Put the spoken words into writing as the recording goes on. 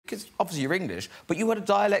because obviously you're English, but you had a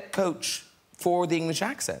dialect coach for the English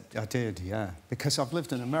accent. I did, yeah. Because I've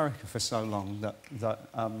lived in America for so long that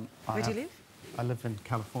Where do you live? I live in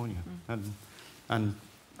California, and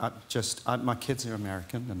my kids are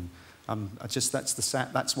American, and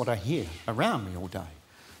that's what I hear around me all day.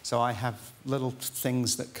 So I have little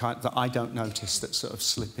things that I don't notice that sort of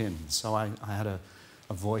slip in. So I had a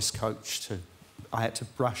voice coach I had to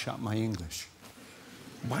brush up my English.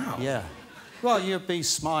 Wow. Yeah. Well, you'd be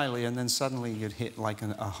smiley, and then suddenly you'd hit like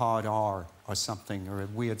a hard R or something, or a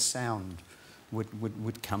weird sound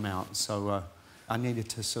would come out. So I needed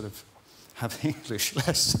to sort of have English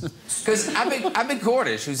lessons. Because Abby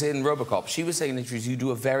Cordish, who's in Robocop, she was saying that you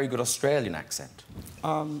do a very good Australian accent.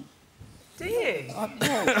 Do you?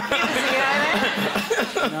 No,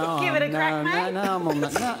 Give it a crack, mate. Now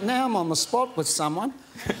I'm on the spot with someone.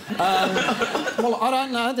 Well, I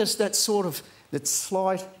don't know. There's that sort of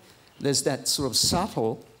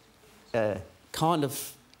subtle kind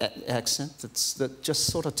of accent that just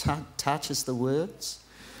sort of touches the words.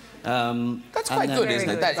 That's quite good, isn't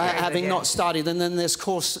it? Having not studied, and then there's, of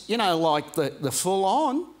course, you know, like the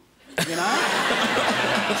full-on, you know.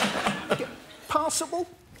 Passable.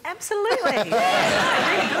 Absolutely. Yeah,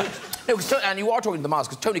 really good. No, and you are talking to the mouse,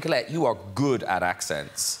 because Toni Collette, you are good at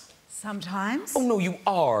accents. Sometimes. Oh, no, you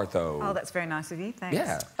are, though. Oh, that's very nice of you. Thanks.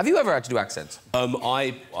 Yeah. Have you ever had to do accents?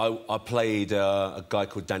 I played a guy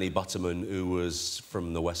called Danny Butterman, who was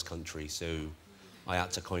from the West Country, so I had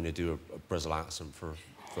to kind of do a Bristol accent for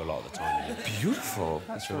a lot of the time. Yeah. Beautiful.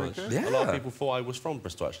 That's very good. Yeah. A lot of people thought I was from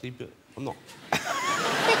Bristol, actually, but I'm not.